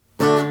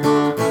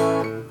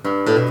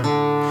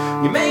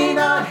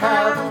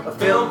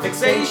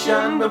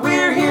station, but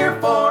we're here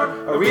for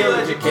a real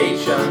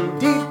education.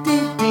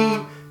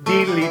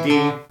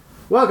 Dee-dee-dee,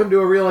 welcome to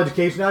A Real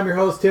Education. I'm your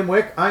host, Tim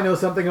Wick. I know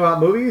something about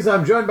movies.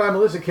 I'm joined by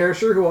Melissa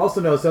Kersher, who also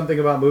knows something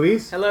about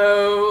movies.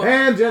 Hello.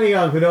 And Jenny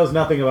Young, who knows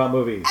nothing about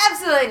movies.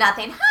 Absolutely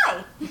nothing.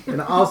 Hi.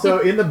 And also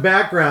in the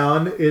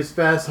background is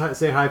Fess.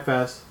 Say hi,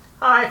 Fess.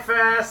 Hi,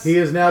 Fess. He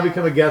has now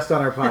become a guest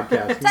on our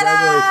podcast.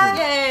 Ta-da! Congratulations.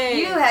 Yay.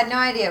 You had no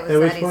idea it was At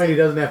that which point he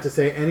easy. doesn't have to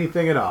say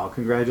anything at all.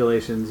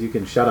 Congratulations. You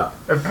can shut up.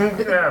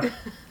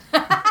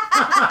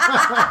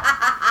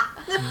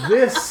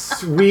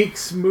 This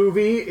week's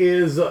movie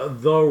is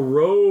The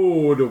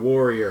Road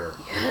Warrior.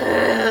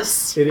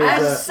 Yes. It is.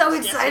 I'm so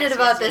excited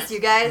about this, you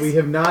guys. We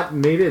have not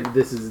made it.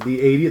 This is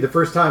the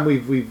first time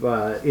we've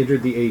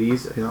entered the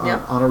 80s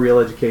Yep. on A Real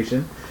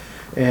Education.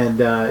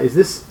 And is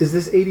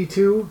this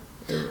 82?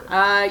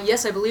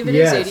 Yes, I believe it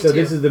is 82. So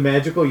this is the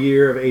magical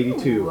year of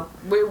 82.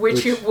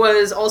 Which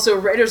was also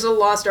Raiders of the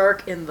Lost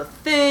Ark in The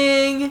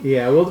Thing.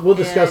 Yeah, we'll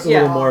discuss a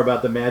Yeah. little more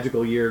about the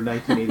magical year of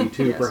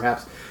 1982 Yes.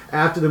 perhaps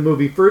after the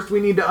movie. First,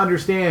 we need to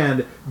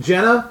understand,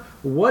 Jenna,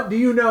 what do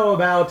you know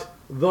about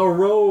The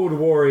Road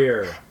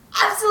Warrior?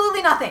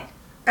 Absolutely nothing.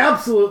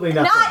 Absolutely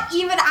nothing. Not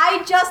even.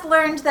 I just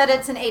learned that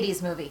it's an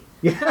 80s movie.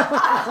 I'm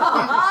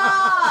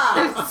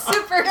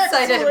super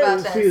excited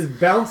about She is this.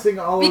 bouncing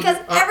all Because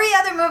over. every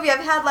other movie I've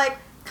had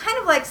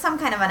some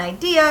kind of an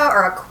idea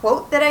or a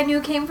quote that I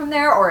knew came from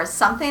there or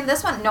something.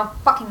 This one, no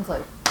fucking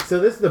clue. So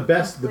this is the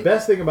best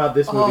thing about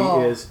this movie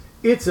Oh. is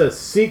it's a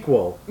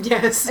sequel.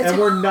 Yes. And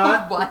we're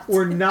not What?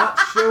 showing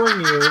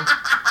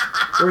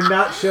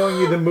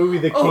you the movie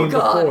that Oh, came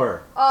God.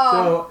 before.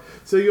 Oh.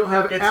 So you'll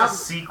have It's a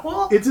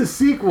sequel? it's a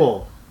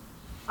sequel.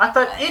 I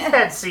thought it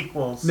had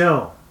sequels.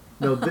 No,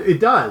 it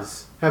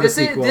does have This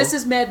a sequel.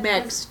 is Mad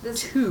Max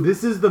This- 2.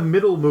 This is the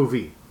middle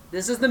movie.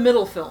 This is the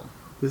middle film.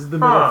 This is the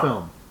middle Huh.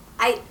 film.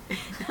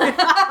 So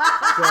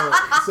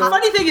The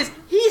funny thing is,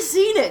 he's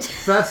seen it.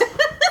 Fess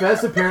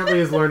apparently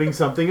is learning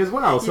something as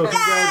well. So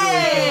congratulations.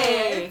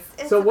 Yay!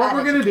 It's So what about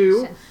we're gonna do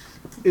education.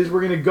 is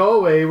we're gonna go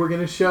away. We're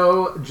gonna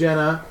show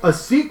Jenna a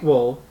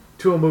sequel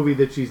to a movie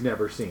that she's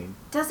never seen.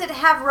 Does it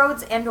have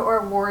roads and or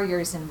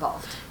warriors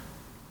involved?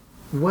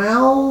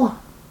 Well,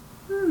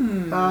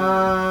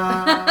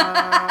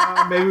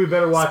 maybe we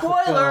better watch the film.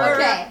 Spoiler.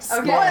 Okay.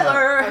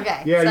 Spoiler.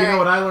 Okay. Yeah, you know Sorry.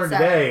 what I learned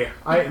Sorry. today.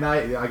 I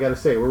gotta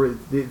say,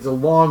 it's a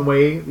long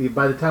way.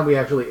 By the time we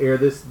actually air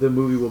this, the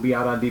movie will be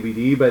out on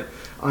DVD. But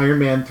Iron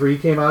Man 3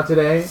 came out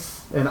today,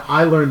 and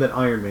I learned that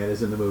Iron Man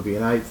is in the movie,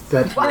 and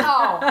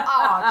Wow.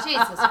 Oh,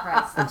 Jesus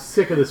Christ. I'm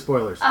sick of the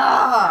spoilers.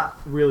 Ah.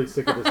 Really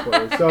sick of the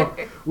spoilers. So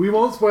we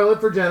won't spoil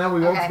it for Jenna.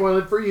 We won't Okay. spoil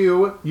it for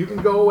you. You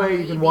can go away.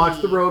 You can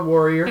watch The Road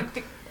Warrior,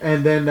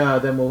 and then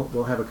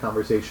we'll have a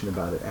conversation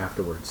about it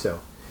afterwards. So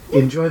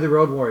enjoy The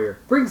Road Warrior.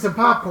 Bring some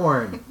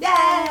popcorn.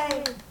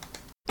 Yay!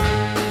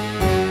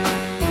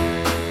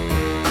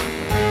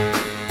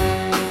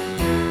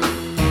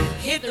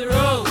 Hit the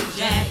road,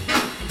 Jack.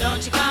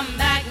 Don't you come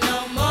back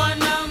no more,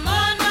 no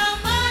more, no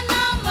more,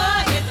 no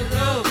more. Hit the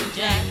road,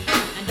 Jack.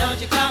 And don't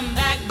you come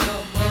back no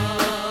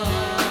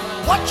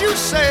more. What you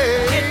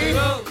say? Hit the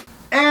road.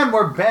 And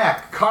we're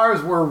back.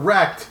 Cars were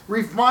wrecked.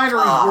 Refineries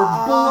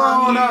were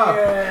blown up.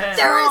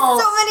 There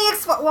was so many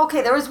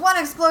there was one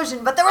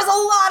explosion, but there was a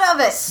lot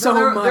of it. So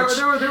much. There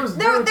were There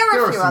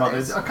were a few some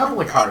others. A couple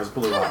of cars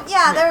blew up.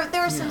 Yeah,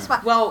 there were some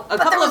spots. Well, a But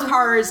there couple was of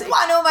cars. One,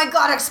 oh my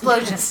god,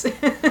 explosion.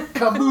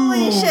 Kaboom!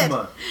 Holy shit.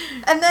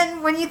 And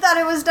then when you thought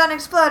it was done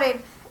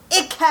exploding,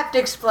 it kept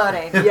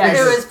exploding. Yes.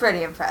 It was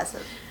pretty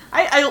impressive.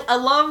 I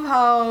love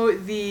how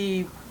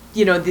the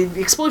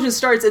explosion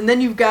starts, and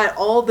then you've got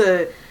all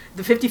the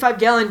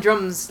 55-gallon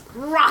drums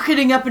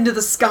rocketing up into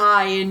the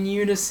sky in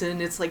unison.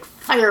 It's like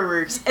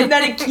fireworks, and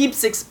then it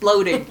keeps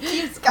exploding.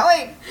 Keeps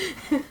going.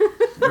 It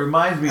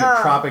reminds me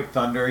of Tropic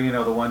Thunder,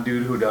 the one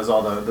dude who does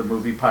all the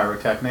movie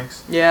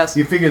pyrotechnics. Yes.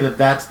 You figure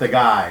that's the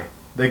guy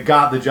that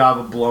got the job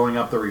of blowing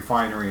up the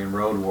refinery in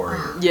Road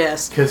Warrior.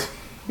 Yes. Because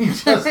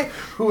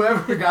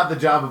whoever got the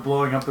job of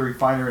blowing up the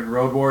refinery in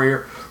Road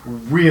Warrior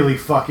really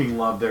fucking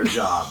loved their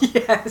job.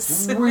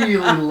 Yes. Really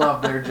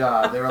loved their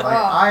job. They were like,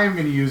 I am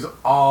going to use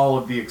all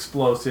of the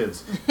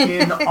explosives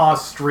in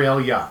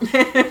Australia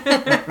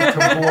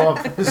to blow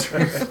up this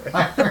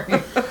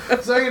refinery.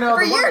 So,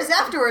 For years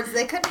afterwards,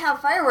 they couldn't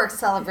have fireworks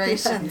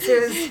celebrations.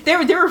 It was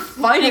They were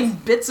finding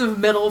bits of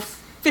metal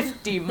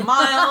 50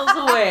 miles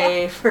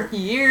away for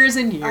years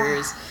and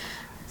years.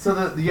 So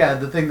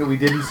the thing that we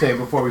didn't say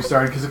before we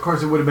started, because of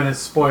course it would have been a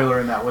spoiler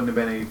and that wouldn't have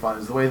been any fun,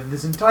 is the way that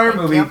this entire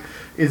movie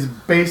is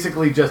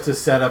basically just a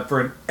setup for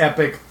an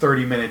epic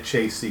 30-minute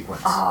chase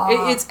sequence.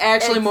 It's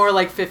actually more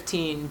like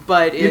 15,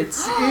 but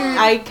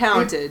I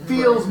counted. It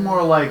feels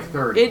more like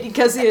 30.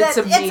 Because it's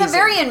amazing. It's a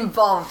very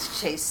involved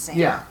chase scene.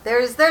 Yeah.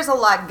 There's a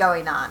lot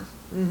going on.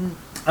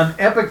 An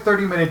epic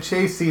 30-minute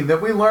chase scene that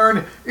we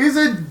learn is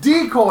a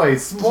decoy.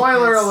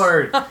 Spoiler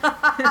alert.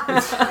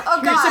 Oh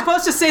You're God!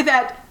 supposed to say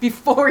that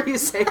before you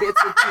say it's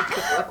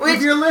a decoy.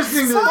 If you're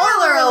listening to this,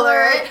 Spoiler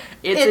alert!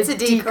 It's a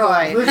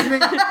decoy.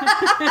 listening,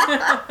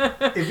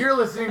 if you're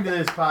listening to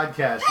this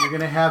podcast, you're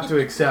going to have to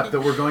accept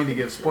that we're going to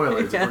give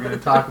spoilers. Yeah. We're going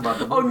to talk about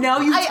the movie. Oh, now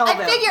you tell I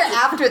them. figure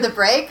after the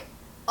break,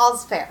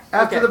 all's fair.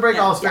 After Okay. the break,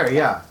 Yeah. all's fair.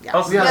 Yeah. Yeah.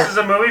 Also, Yeah. this is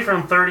a movie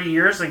from 30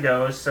 years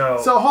ago, so...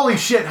 So holy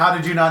shit! How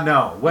did you not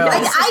know? Well,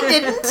 I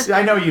didn't.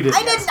 I know you did.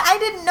 I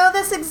didn't know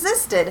this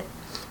existed.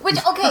 Which,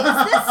 okay,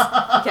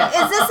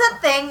 is this a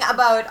thing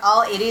about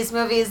all 80s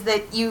movies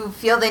that you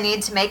feel they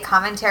need to make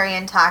commentary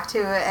and talk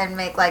to and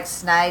make, like,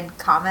 snide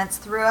comments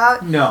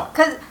throughout? No.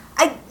 Because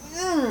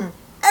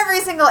every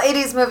single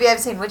 80s movie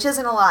I've seen, which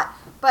isn't a lot,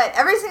 but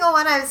every single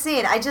one I've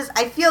seen, I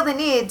feel the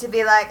need to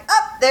be like,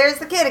 oh, there's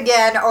the kid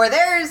again, or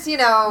there's,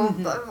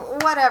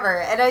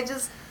 whatever. And I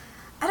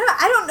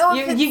don't know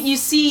if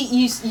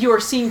it's... You're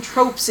seeing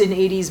tropes in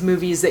 80s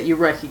movies that you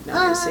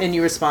recognize and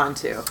you respond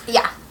to.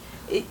 Yeah.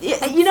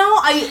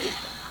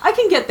 I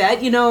can get that.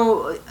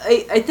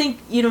 I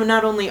think,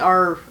 not only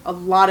are a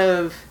lot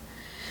of...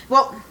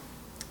 Well,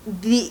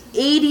 the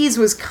 80s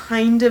was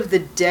kind of the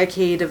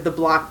decade of the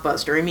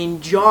blockbuster. I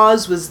mean,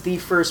 Jaws was the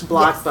first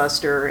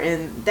blockbuster,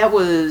 and that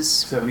was...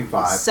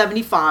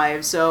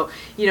 75. So,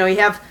 you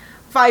have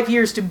 5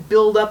 years to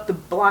build up the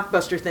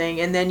blockbuster thing,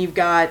 and then you've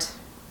got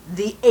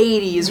the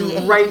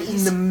 80s right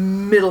in the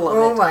middle of it.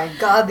 Oh my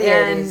God, the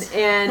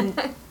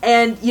 80s.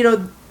 And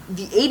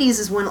the 80s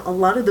is when a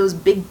lot of those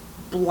big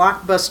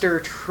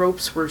blockbuster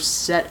tropes were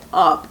set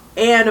up.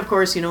 And, of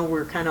course,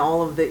 we're kind of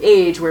all of the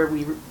age where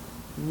we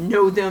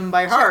know them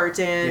by heart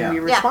and we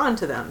respond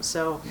to them.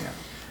 So,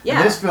 yeah.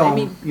 And this film,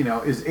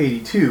 is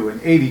 82,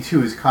 and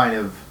 82 is kind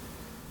of...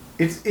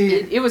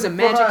 It was a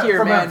magic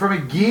year, man. From a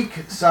geek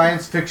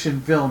science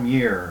fiction film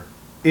year,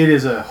 it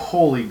is a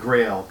holy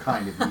grail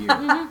kind of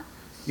year.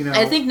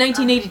 I think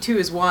 1982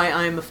 is why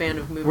I'm a fan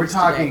of movies. We're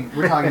talking,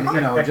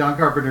 John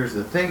Carpenter's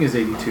The Thing is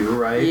 82,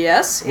 right?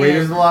 Yes.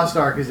 Raiders of the Lost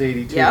Ark is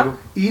 82. Yep.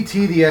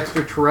 E.T. the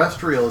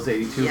Extraterrestrial is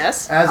 82.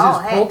 Yes. As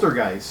is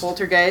Poltergeist.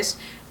 Poltergeist.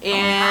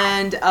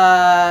 And,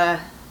 now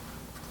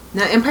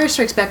Empire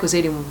Strikes Back was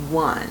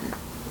 81.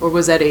 Or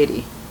was that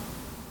 80?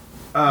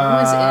 When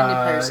was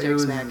Empire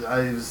Strikes Back?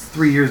 It was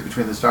 3 years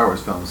between the Star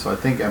Wars films, so I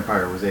think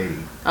Empire was 80.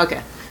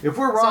 Okay. If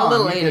we're So a wrong,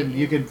 little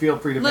you can feel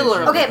free to Little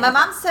mention early. it. Okay, my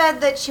mom said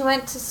that she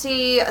went to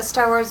see a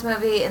Star Wars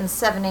movie in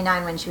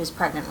 '79 when she was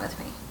pregnant with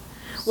me.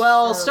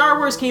 Well, So- Star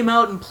Wars came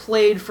out and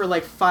played for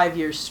like 5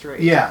 years straight.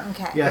 Yeah.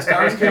 Okay. Yeah,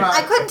 Star Wars came out.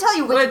 I couldn't tell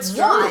you which It's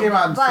Star Wars one, came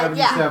out in but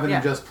 77 Yeah.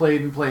 and just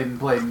played and played and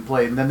played and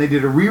played. And then they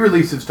did a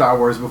re-release of Star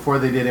Wars before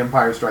they did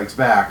Empire Strikes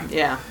Back.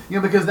 Yeah.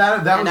 Because that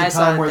And I was a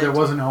saw time it where there then,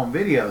 too. wasn't home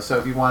video. So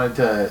if you wanted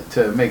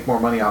to make more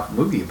money off a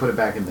movie, you put it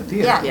back in the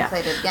theater. Yeah. Yeah.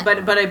 Played it again.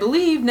 But I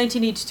believe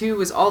 1982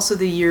 was also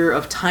the year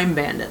of Time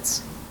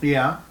Bandits,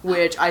 Yeah.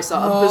 which I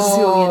saw a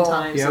bazillion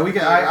times. Yeah,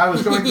 I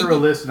was going through a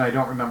list and I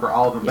don't remember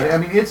all of them. But Yeah. I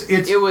mean, it's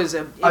It was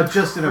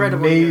just an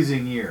incredible year.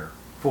 amazing year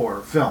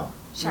for film.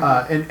 Sure.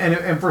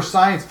 And for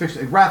science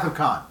fiction. Wrath of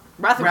Khan.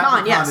 Wrath of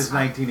Khan, yes. is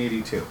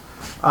 1982.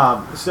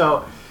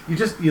 So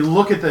you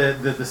look at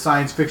the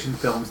science fiction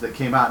films that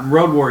came out, and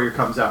Road Warrior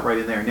comes out right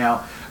in there.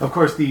 Now, of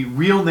course, the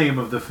real name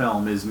of the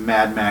film is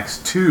Mad Max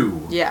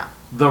 2. Yeah.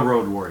 The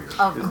Road Warrior.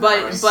 Of is-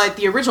 course. But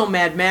the original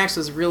Mad Max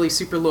was really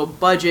super low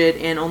budget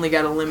and only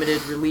got a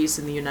limited release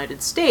in the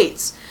United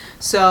States.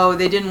 So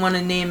they didn't want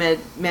to name it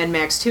Mad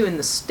Max 2 in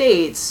the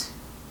States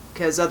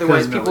because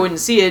otherwise people nobody- wouldn't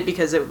see it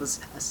because it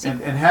was a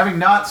sequel. and having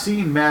not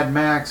seen Mad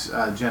Max,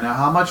 Jenna,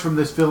 how much from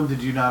this film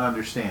did you not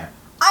understand?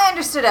 I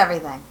understood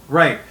everything.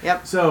 Right.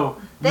 Yep. So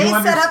They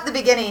you set up the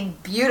beginning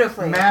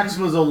beautifully. Max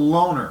was a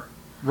loner,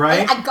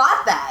 right? I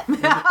got that.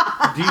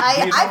 Do you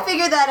I know-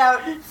 figured that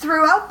out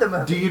throughout the Do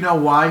movie. you know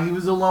why he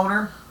was a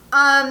loner?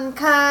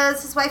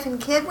 Because his wife and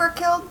kid were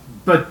killed.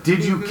 But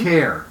did you Mm-hmm.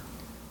 care?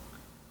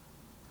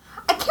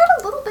 I cared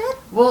a little bit.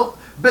 Well,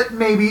 but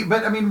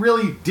I mean,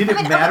 really, did it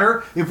I mean,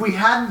 matter? If we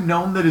hadn't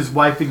known that his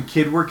wife and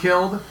kid were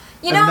killed,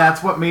 You and know-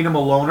 that's what made him a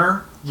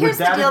loner, would Here's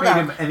the that deal, have made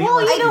though. him any Well,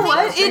 less you know evil?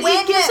 what? It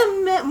When gives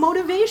them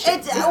motivation.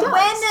 It's It does. when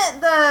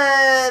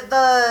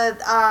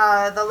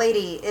the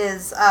lady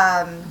is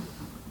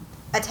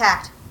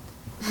attacked.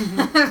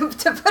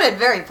 To put it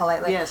very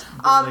politely. Yes.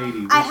 The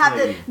lady, I which have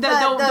lady? the The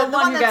one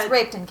one who that's got-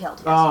 raped and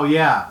killed. Oh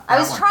yeah. I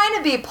that was one. trying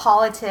to be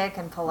politic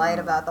and polite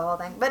about the whole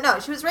thing, but no,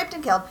 she was raped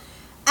and killed,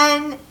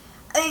 and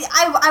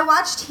I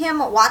watched him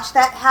watch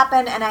that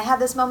happen, and I had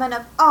this moment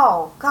of,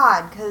 oh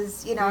God,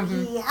 because he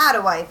had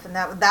a wife, and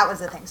that was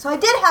the thing. So I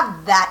did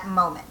have that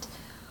moment.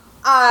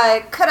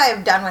 Could I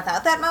have done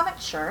without that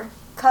moment? Sure,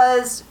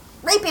 because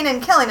raping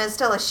and killing is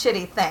still a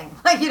shitty thing.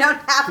 Like, you don't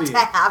have to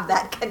have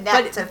that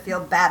connect But- to feel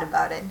bad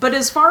about it. But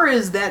as far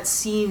as that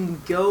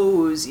scene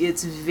goes,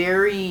 it's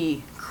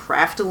very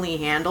craftily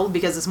handled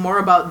because it's more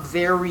about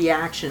their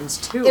reactions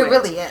to it. It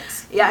really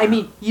is. Yeah, I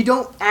mean, you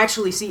don't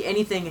actually see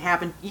anything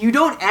happen. You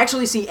don't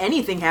actually see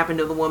anything happen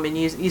to the woman.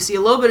 You see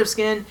a little bit of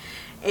skin,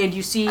 and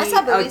you see. I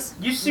saw boobies.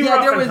 You see Yeah,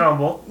 rough there and was-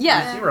 tumble.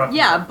 Yeah, You see rough and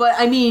yeah, tumble. but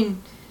I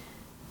mean,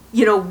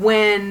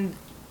 when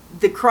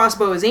the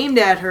crossbow is aimed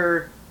at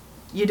her,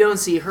 you don't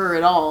see her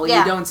at all. Yeah,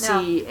 You don't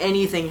no. see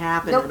anything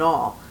happen Nope. at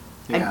all.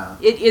 Yeah.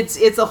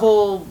 It's a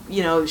whole,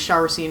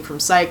 shower scene from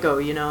Psycho,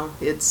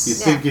 it's... You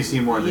think you see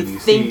more than You you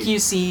think see. you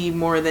see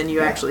more than you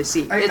actually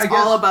see. I It's guess-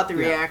 all about the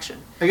yeah. reaction.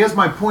 I guess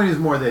my point is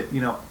more that,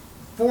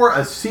 for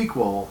a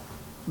sequel,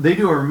 they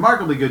do a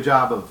remarkably good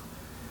job of,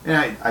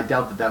 and I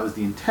doubt that was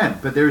the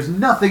intent, but there's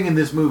nothing in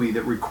this movie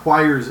that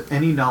requires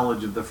any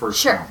knowledge of the first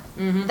Sure.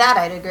 film. That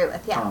I'd agree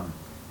with. Yeah.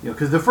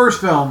 Because the first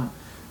film,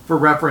 for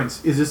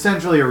reference, is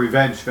essentially a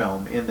revenge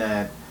film in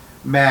that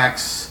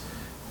Max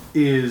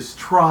is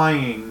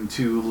trying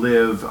to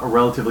live a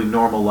relatively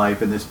normal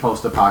life in this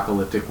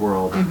post-apocalyptic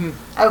world.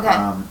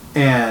 Okay.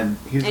 And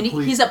he's And a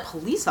police, he's a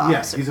police officer.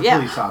 yes, he's a Yeah.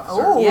 police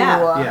officer. Oh.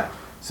 Yeah.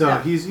 So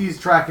Yeah. he's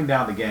tracking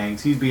down the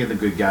gangs. He's being the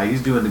good guy.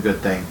 He's doing the good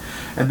thing,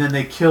 and then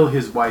they kill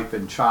his wife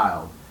and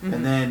child,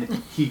 and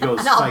then he goes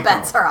And all psycho.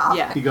 bets are off.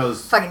 Yeah. He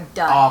goes Fucking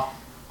done.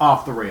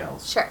 off the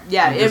rails. Sure.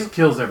 Yeah, and just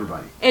kills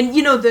everybody. And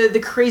the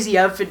crazy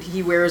outfit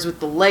he wears with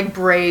the leg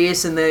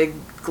brace and the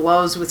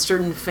gloves with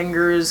certain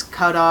fingers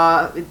cut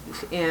off,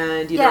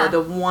 and Yeah.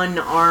 the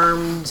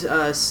one-armed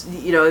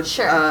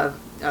Sure.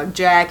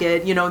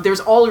 jacket. There's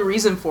all a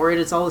reason for it.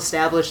 It's all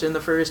established in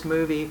the first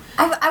movie.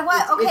 Okay,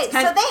 it's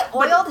kind- so they but-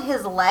 oiled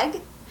his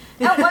leg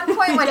at one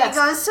point when Yes.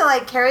 he goes to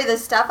like carry the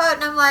stuff out,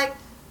 and I'm like,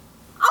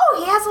 oh,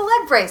 he has a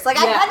leg brace. Like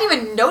I Yeah. hadn't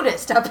even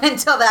noticed up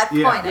until that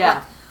Yeah. point. I'm Yeah.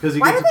 like, Because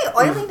why are they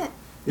oiling it?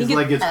 His He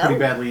leg gets pretty Oh.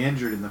 badly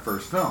injured in the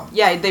first film.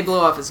 Yeah, they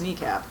blow off his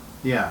kneecap.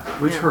 Yeah,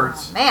 which Yeah.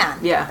 hurts. Man,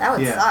 Yeah. that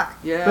would Yeah. suck.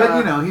 Yeah,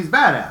 But he's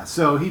badass,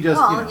 so he just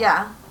Well,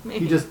 yeah.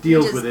 he just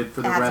deals just with it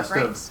for the adds a rest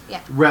brace. of Yeah.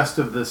 rest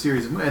of the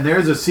series. And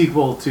there's a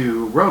sequel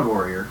to Road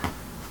Warrior,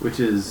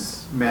 which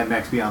is Mad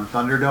Max Beyond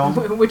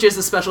Thunderdome. which is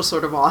a special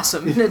sort of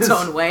awesome in its Yes.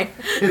 own way.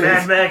 It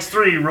Mad is. Max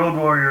 3, Road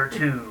Warrior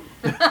 2.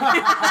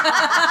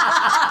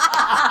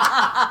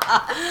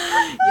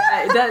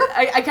 Yeah,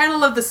 I kind of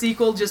love the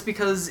sequel just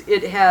because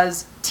it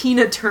has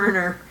Tina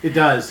Turner It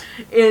does.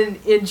 in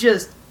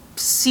just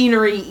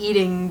scenery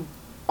eating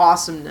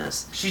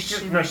awesomeness. She's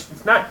just, no,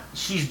 it's not,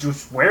 she's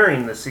just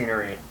wearing the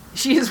scenery.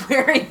 She is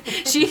wearing.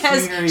 She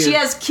Scenery is-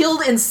 has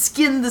killed and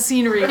skinned the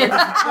scenery. And is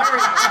wearing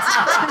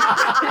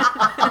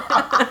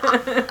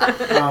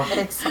it. Um,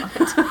 Excellent.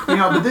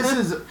 but this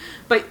is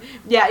But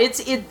yeah,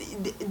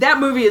 that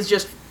movie is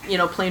just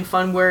plain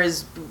fun.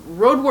 Whereas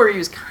Road Warrior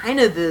is kind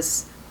of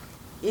this.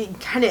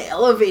 It kind of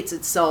elevates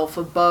itself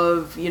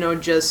above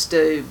just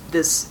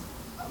this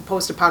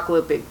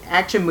post-apocalyptic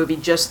action movie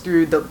just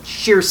through the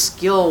sheer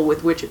skill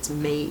with which it's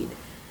made.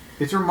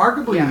 it's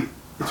remarkably Yeah.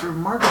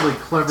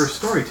 clever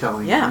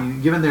storytelling. Yeah. I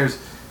mean, given there's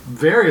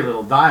very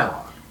little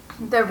dialogue.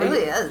 There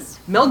really is.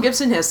 Mel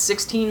Gibson has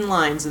 16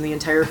 lines in the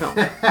entire film.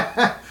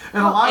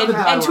 And a lot of the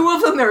dialogue, And two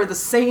of them are the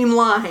same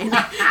line. and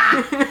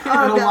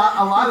a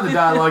lot of the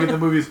dialogue in the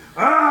movies.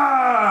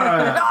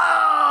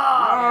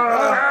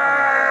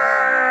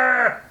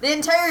 The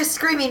entire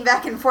screaming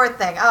back and forth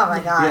thing. Oh my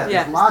god. Yeah,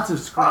 Yeah. there's lots of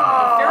screaming.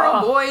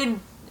 Farrell Boyd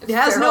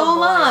has Farrell no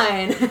Boyd.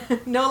 line.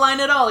 No line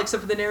at all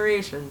except for the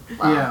narration.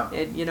 Yeah,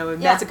 And, and Yeah.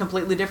 that's a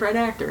completely different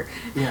actor.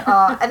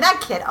 yeah. And that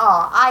kid.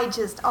 I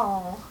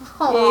Farrell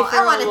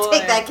want to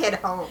take Boyd. that kid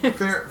home.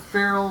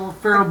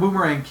 Feral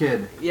Boomerang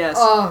Kid. Yes.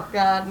 Oh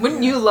god.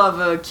 Wouldn't you love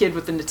a kid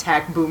with an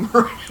attack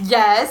boomerang?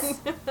 Yes.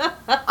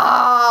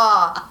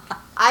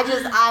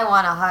 I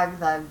want to hug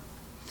the.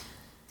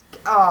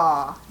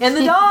 Oh. And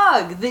the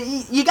dog.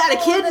 You got a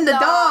kid and the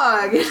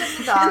dog.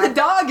 Dog. And the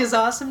dog is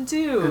awesome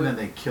too. And then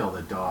they kill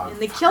the dog. And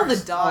they kill the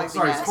dog. Oh,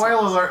 sorry, yes.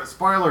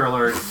 spoiler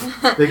alert.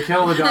 They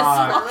kill the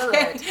dog. Spoiler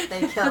alert,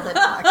 they killed the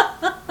dog.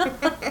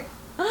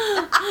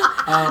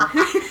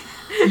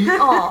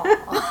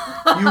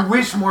 Oh. You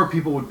wish more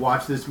people would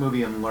watch this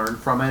movie and learn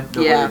from it.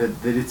 The Yeah. way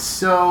that it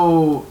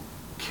so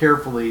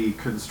carefully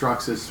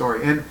constructs this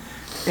story.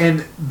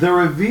 And the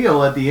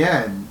reveal at the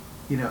end,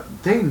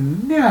 they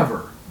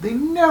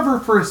never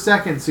for a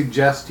second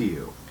suggest to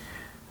you,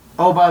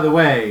 oh, by the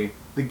way,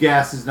 the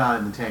gas is not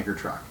in the tanker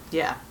truck.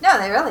 Yeah. No,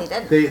 they really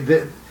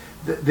didn't.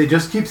 They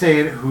just keep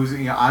saying,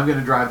 I'm going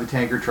to drive the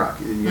tanker truck.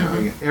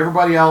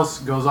 Everybody else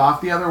goes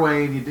off the other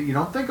way, and you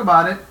don't think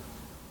about it.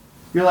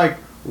 You're like,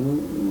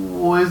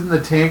 well, isn't the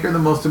tanker the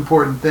most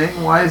important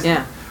thing? Why is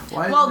Yeah.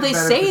 Why Well, isn't it they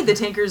better say for- the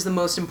tanker is the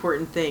most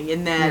important thing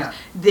in that Yeah.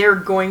 they're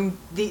going,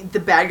 the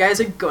bad guys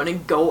are going to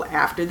go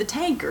after the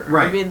tanker.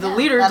 Right. I mean, the Yeah,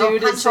 leader that'll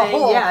dude punch is a saying,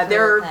 hole yeah,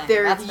 through the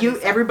thing. That's what he said.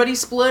 everybody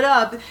split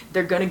up.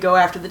 They're going to go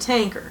after the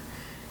tanker.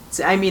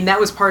 So, I mean, that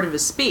was part of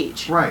his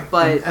speech. Right.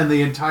 But and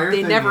the entire they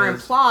thing never is,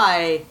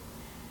 imply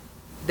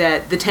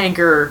that the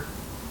tanker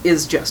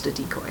is just a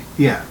decoy.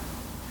 Yeah.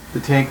 The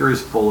tanker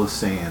is full of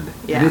sand.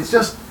 Yeah. And it's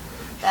just,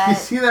 you That-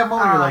 see that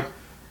moment, you're like,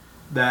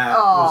 that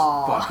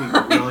Oh. was fucking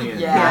brilliant.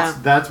 Yeah.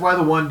 That's why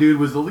the one dude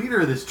was the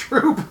leader of this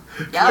troop.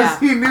 Yeah.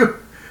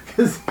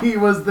 Because he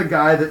was the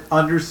guy that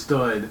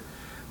understood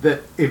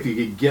that if you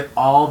could get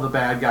all the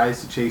bad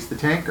guys to chase the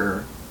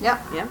tanker,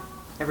 Yep. Yeah.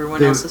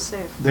 Everyone They- else is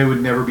safe. they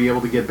would never be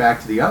able to get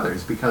back to the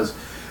others because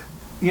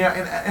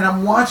and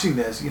I'm watching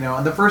this,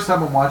 and the first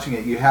time I'm watching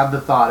it, you have the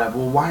thought of,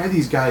 well, why are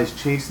these guys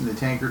chasing the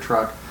tanker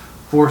truck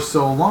for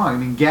so long? I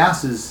mean,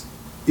 gas is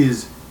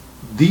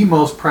the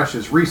most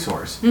precious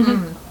resource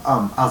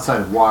Mm-hmm.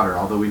 outside of water.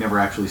 Although we never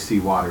actually see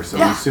water, so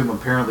we assume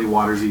apparently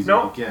water's easy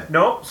to get.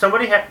 Nope.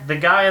 Somebody had the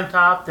guy on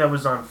top that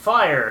was on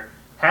fire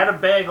had a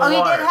bag of Oh, he did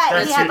water. have-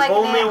 That's he had, the like, an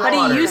only animal water.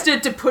 But he used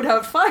it to put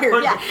out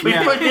fire. Yeah. He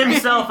put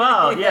himself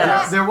out.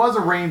 Yeah. There was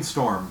a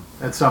rainstorm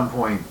at some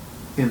point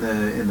in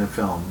the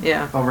film.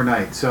 Yeah.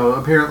 Overnight. So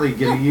apparently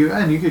getting you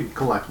and you could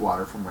collect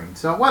water from rain.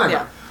 So whatever.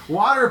 Yeah.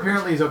 Water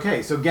apparently is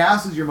okay. So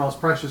gas is your most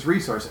precious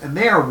resource, and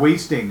they are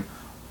wasting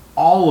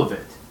all of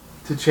it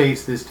to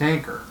chase this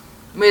tanker.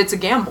 I mean, it's a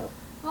gamble.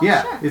 Well,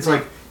 Yeah, sure. it's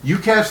like you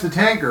catch the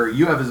tanker,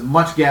 you have as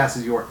much gas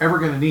as you're ever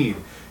going to need.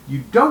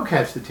 You don't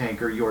catch the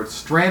tanker, you're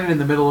stranded in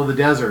the middle of the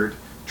desert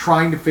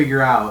trying to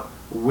figure out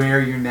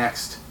where your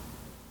next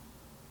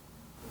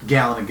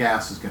gallon of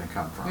gas is going to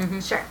come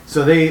from. Sure.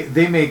 So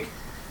they make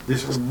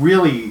this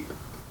really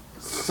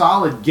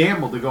solid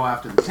gamble to go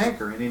after the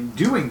tanker, and in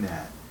doing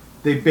that,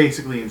 they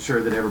basically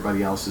ensure that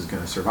everybody else is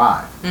going to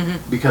survive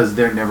because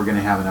they're never going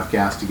to have enough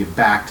gas to get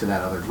back to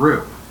that other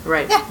group.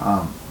 Right.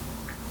 Yeah.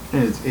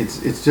 And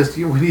it's just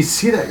when you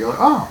see that, you're like,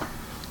 oh,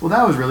 well,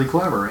 that was really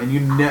clever. And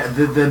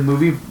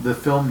the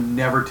film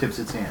never tips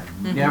its hand,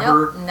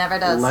 never, Nope, never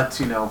does. lets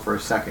you know for a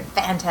second.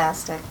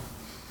 Fantastic.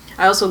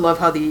 I also love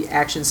how the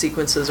action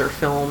sequences are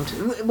filmed.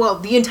 Well,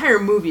 the entire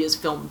movie is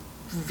filmed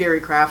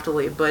very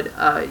craftily, but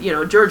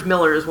George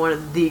Miller is one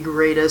of the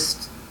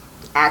greatest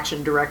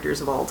action directors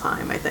of all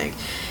time, I think.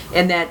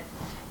 And that,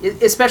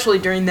 especially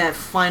during that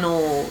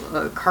final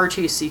car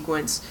chase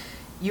sequence,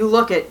 you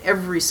look at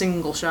every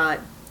single shot,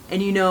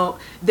 and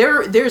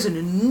there's an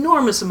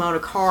enormous amount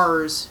of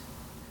cars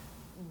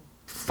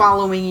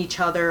following each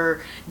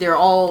other. They're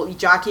all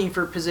jockeying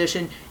for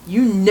position.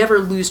 You never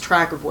lose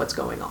track of what's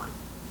going on.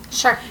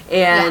 Sure.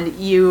 And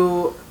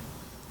you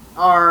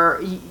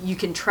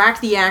can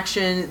track the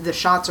action. The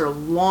shots are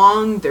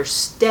long, they're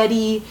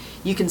steady,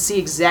 you can see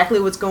exactly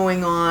what's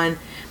going on,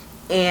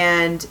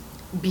 and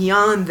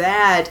beyond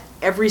that,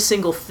 every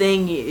single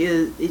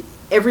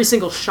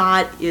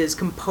shot is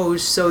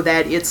composed so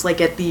that it's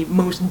like at the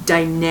most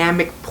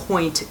dynamic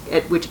point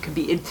at which it could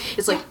be.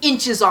 It's like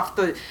inches off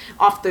the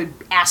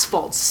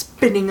asphalt,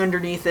 spinning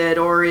underneath it,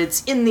 or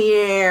it's in the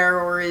air,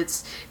 or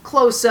it's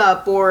close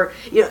up, or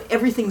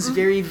everything's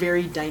very,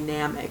 very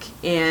dynamic,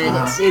 and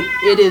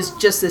it is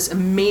just this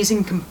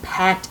amazing,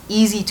 compact,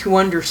 easy to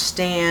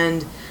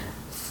understand,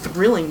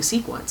 thrilling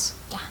sequence.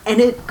 Yeah. And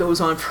it goes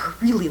on for a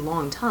really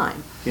long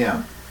time.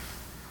 Yeah.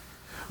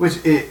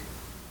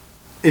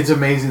 It's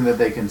amazing that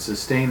they can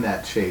sustain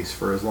that chase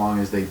for as long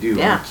as they do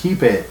Yeah. and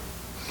keep it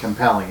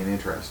compelling and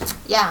interesting.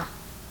 Yeah.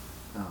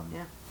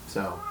 Yeah.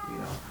 So,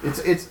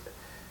 it's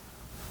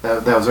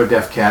that was our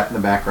deaf cat in the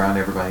background,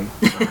 everybody.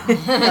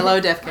 Hello,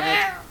 Deaf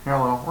Cat.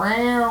 Hello.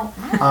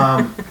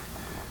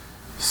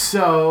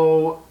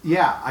 So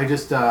yeah,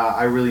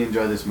 I really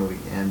enjoy this movie,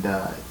 and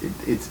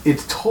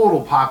it's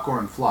total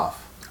popcorn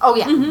fluff, Oh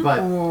yeah.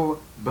 but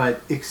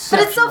But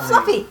exceptionally, it's so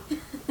fluffy.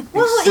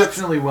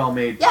 exceptionally well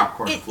made Yeah,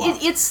 popcorn fluff.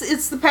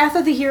 It's the path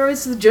of the hero.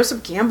 It's the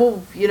Joseph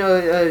Campbell.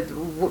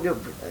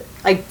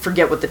 I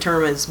forget what the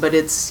term is, but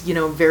it's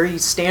very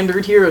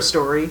standard hero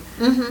story,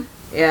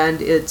 and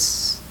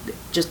it's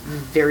just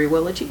very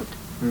well achieved.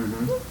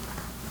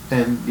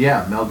 And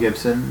yeah, Mel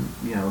Gibson.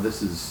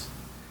 This is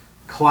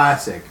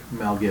classic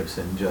Mel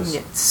Gibson. Just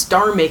Yeah,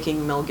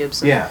 star-making Mel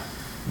Gibson. yeah.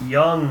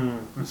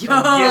 Young.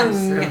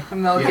 Young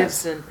Mel Yes.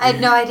 Gibson. I had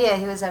no idea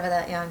he was ever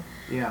that young.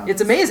 Yeah.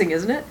 It's amazing,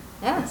 isn't it?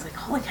 Yeah. It's like,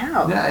 holy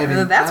cow. Yeah, I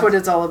mean, that's what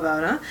it's all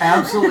about, huh?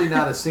 Absolutely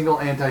not a single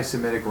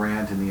anti-Semitic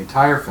rant in the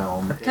entire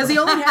film. Because he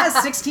only has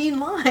 16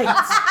 lines.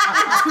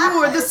 Two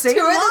are the same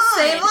Two are the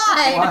same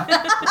line.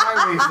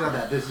 Why waste on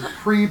that? This is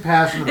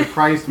pre-Passion of the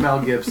Christ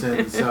Mel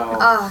Gibson, so.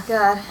 Oh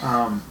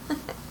god.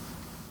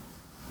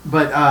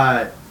 But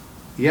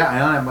yeah, I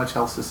don't have much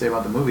else to say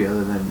about the movie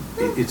other than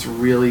it's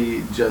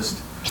really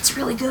just. It's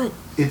really good.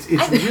 It's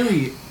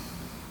really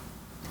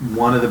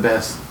one of the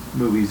best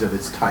movies of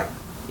its type.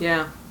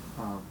 Yeah.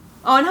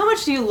 Oh, and how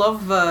much do you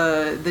love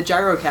the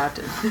Gyro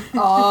Captain?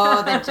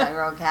 Oh, the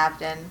Gyro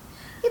Captain.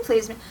 He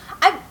pleased me.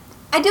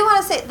 I do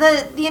want to say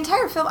the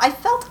entire film I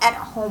felt at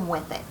home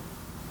with it,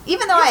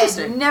 even though I had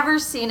Interesting. never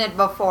seen it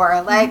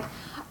before. Like,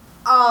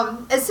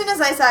 as soon as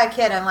I saw a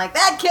kid, I'm like,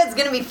 that kid's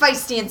gonna be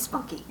feisty and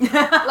spunky.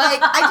 Like,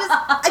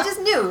 I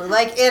just knew.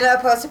 Like in a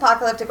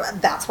post-apocalyptic,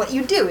 that's what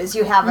you do is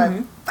you have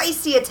a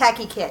feisty,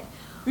 attacky kid.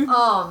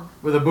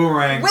 With a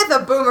boomerang. With a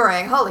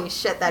boomerang. Holy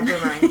shit, that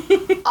boomerang.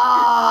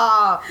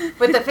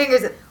 With the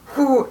fingers.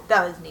 Whew,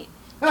 that was neat.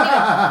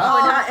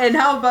 Oh, and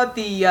how about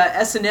the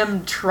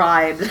S&M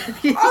tribe?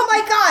 Oh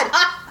my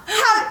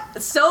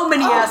god! So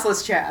many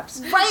assless chaps.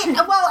 Right.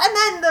 Well,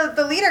 and then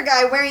the leader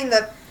guy wearing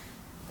the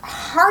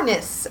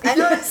harness. I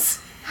know. Yes.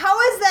 How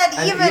is that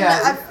And, even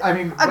yeah, a I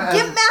mean,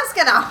 gimp mask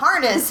and a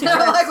harness? And I'm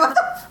like, what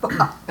the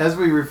fuck? as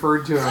we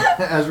referred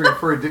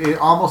to,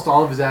 almost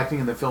all of his acting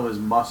in the film is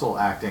muscle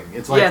acting.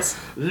 It's like, Yes.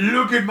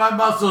 look at my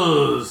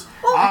muscles.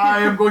 I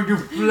am going to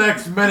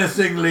flex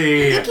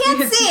menacingly. You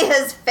can't see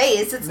his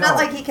face. It's not No.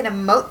 like he can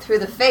emote through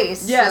the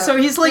face. Yeah, so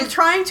he's like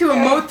trying to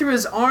emote through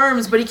his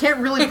arms, but he can't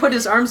really put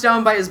his arms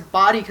down by his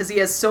body because he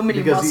has so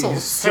many Because he's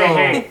muscles. so...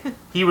 Hey,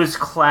 he was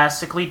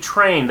classically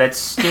trained. That's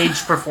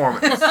stage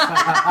performance.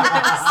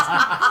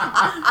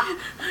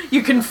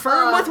 You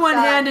confirm Oh, with one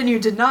God. hand and you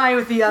deny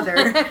with the other.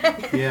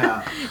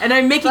 Yeah. And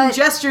I'm making But-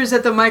 gestures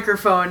at the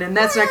microphone, and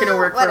that's not going to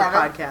work for a Whatever.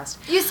 podcast.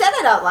 You said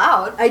it out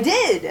loud. I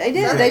did. Yeah, I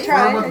you tried.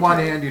 Confirm with one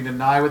hand, you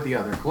deny with the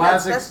other.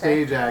 Classic that's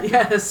fair. stage acting.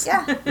 Yes.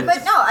 Yeah, but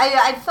no,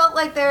 I felt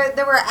like there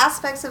were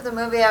aspects of the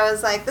movie I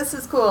was like, this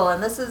is cool,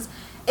 and this is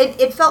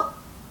it felt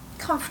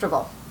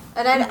comfortable,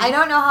 and I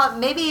don't know how.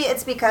 Maybe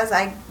it's because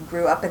I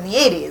grew up in the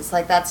 '80s,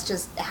 like that's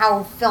just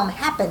how film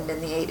happened in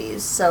the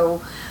 '80s.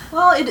 So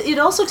Well, it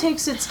also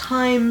takes its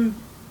time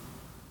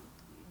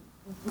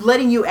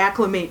letting you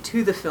acclimate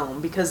to the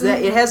film because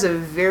that it has a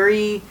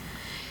very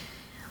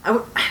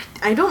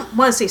I don't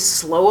want to say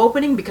slow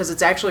opening because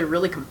it's actually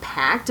really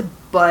compact,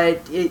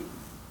 but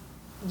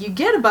you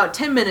get about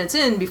 10 minutes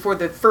in before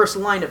the first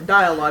line of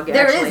dialogue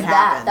there actually is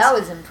happens. that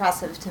was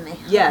impressive to me.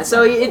 Yeah,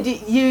 so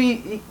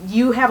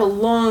you have a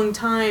long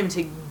time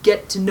to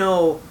get to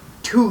know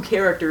two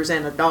characters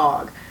and a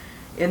dog,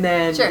 and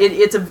then Sure.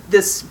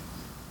 it's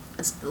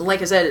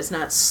like I said, it's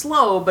not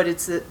slow, but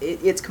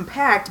it's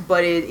compact,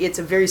 but it's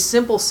a very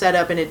simple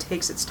setup, and it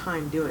takes its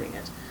time doing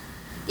it.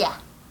 Yeah,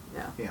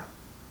 Yeah.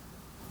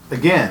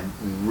 Again,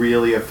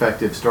 really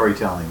effective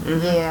storytelling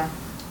yeah.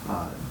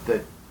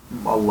 that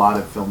a lot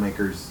of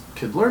filmmakers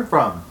could learn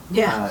from.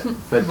 Yeah.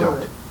 But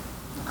don't.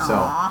 So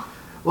Aw.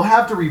 we'll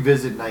have to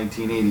revisit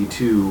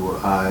 1982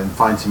 and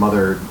find some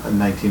other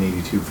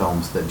 1982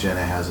 films that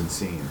Jenna hasn't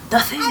seen. The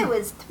I Thing.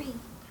 was 3.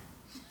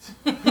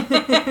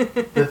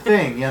 The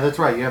Thing. Yeah, that's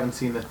right. You haven't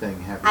seen The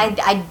Thing, have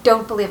you? I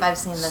don't believe I've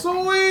seen this.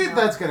 Sweet.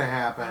 That's going to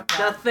happen.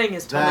 The Thing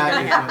is totally That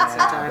going is to going to happen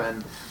sometime.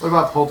 happen. What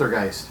about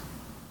Poltergeist?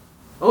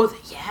 Oh,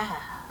 yeah.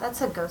 That's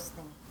a ghost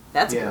thing.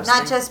 That's Yeah. a ghost Not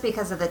thing. just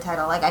because of the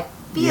title. Like, I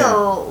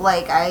feel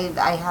like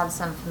I have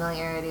some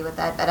familiarity with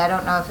that, but I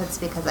don't know if it's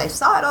because I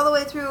saw it all the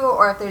way through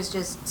or if there's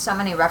just so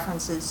many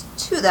references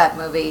to that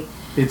movie.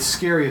 It's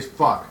scary as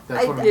fuck.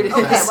 That's what I'm it going to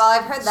is. say. Okay, well,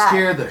 I've heard that.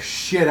 Scared the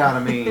shit out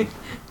of me.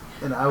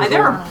 And I was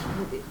There over- are-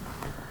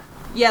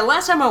 Yeah,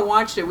 last time I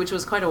watched it, which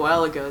was quite a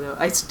while ago, though,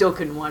 I still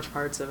couldn't watch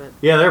parts of it.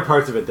 Yeah, there are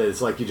parts of it that it's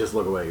like you just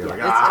look away. You're Yeah, like,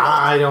 it's-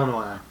 I don't know.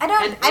 I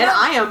don't. And I don't.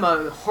 I am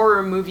a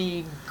horror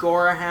movie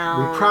gore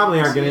hound. We probably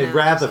aren't going you to. know.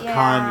 Wrath of Yeah.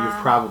 Khan,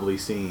 you've probably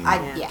seen.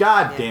 Yeah.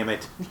 God Yeah. damn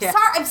it. Yeah.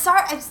 I'm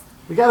sorry.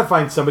 We got to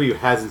find somebody who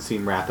hasn't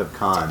seen Wrath of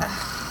Khan.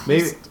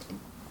 Maybe.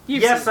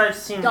 You've Yes, seen- I've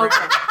seen.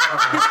 Okay.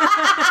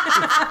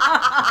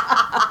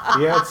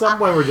 Yeah, at some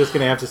point we're just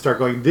going to have to start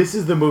going, this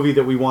is the movie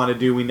that we want to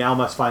do. We now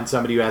must find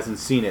somebody who hasn't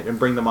seen it and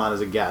bring them on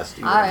as a guest.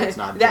 Even All if right. it's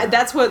not Jenna.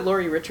 That's what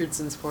Laurie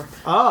Richardson's for.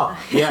 Oh,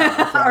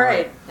 yeah. Okay, All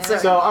right.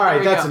 So, all right, there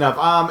we that's go.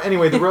 enough.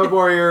 Anyway, The Road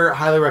Warrior,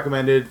 highly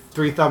recommended.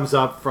 3 thumbs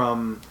up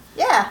from,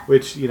 Yeah.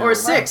 which, you know. Or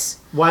 6.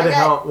 Why the I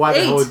hell? got Why the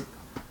 8. hell?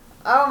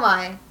 Oh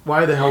my.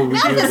 Why the hell would we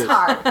Math do is this?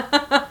 hard.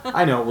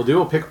 I know what we'll do.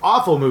 We'll pick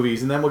awful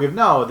movies, and then we'll give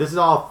this is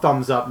all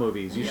thumbs up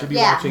movies. You should be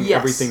Yeah. watching Yes.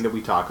 everything that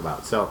we talk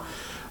about. So,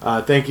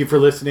 thank you for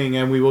listening,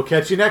 and we will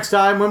catch you next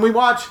time when we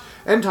watch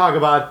and talk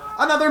about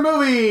another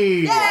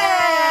movie.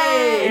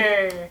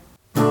 Yay!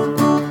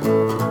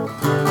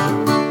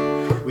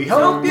 We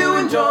hope you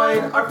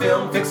enjoyed our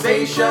film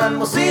fixation.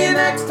 We'll see you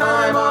next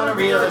time on A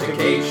Real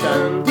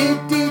Education. Dee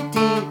dee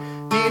dee,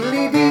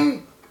 dee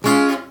dee.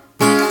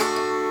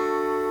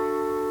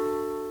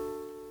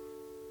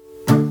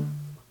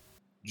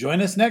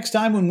 Join us next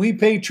time when we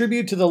pay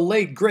tribute to the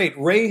late, great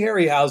Ray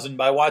Harryhausen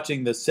by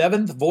watching The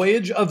Seventh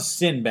Voyage of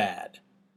Sinbad.